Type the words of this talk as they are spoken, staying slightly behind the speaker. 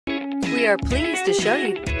We are pleased to show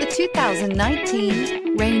you the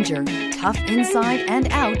 2019 Ranger. Tough inside and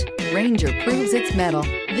out, Ranger proves its mettle.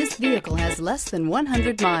 This vehicle has less than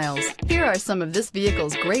 100 miles. Here are some of this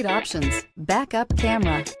vehicle's great options: backup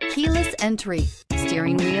camera, keyless entry,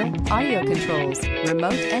 steering wheel audio controls,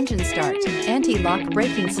 remote engine start, anti-lock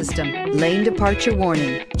braking system, lane departure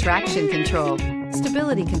warning, traction control,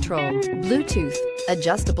 stability control, Bluetooth,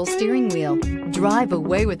 adjustable steering wheel. Drive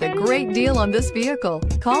away with a great deal on this vehicle.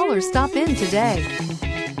 Call or stop in today.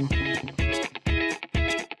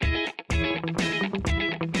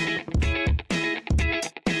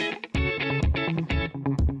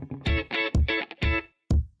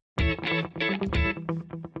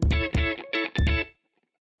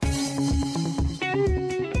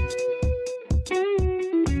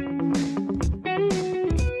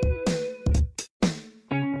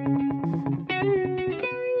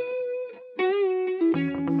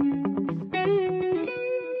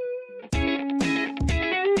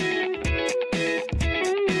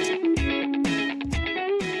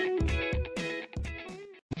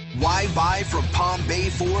 Why buy from Palm Bay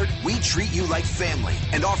Ford? We treat you like family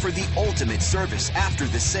and offer the ultimate service after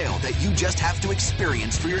the sale that you just have to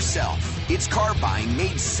experience for yourself. It's car buying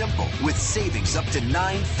made simple with savings up to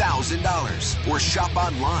 $9,000. Or shop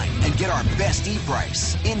online and get our best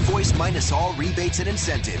e-price. Invoice minus all rebates and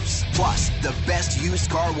incentives. Plus, the best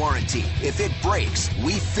used car warranty. If it breaks,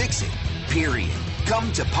 we fix it. Period.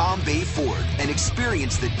 Come to Palm Bay Ford and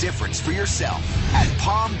experience the difference for yourself at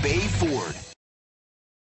Palm Bay Ford.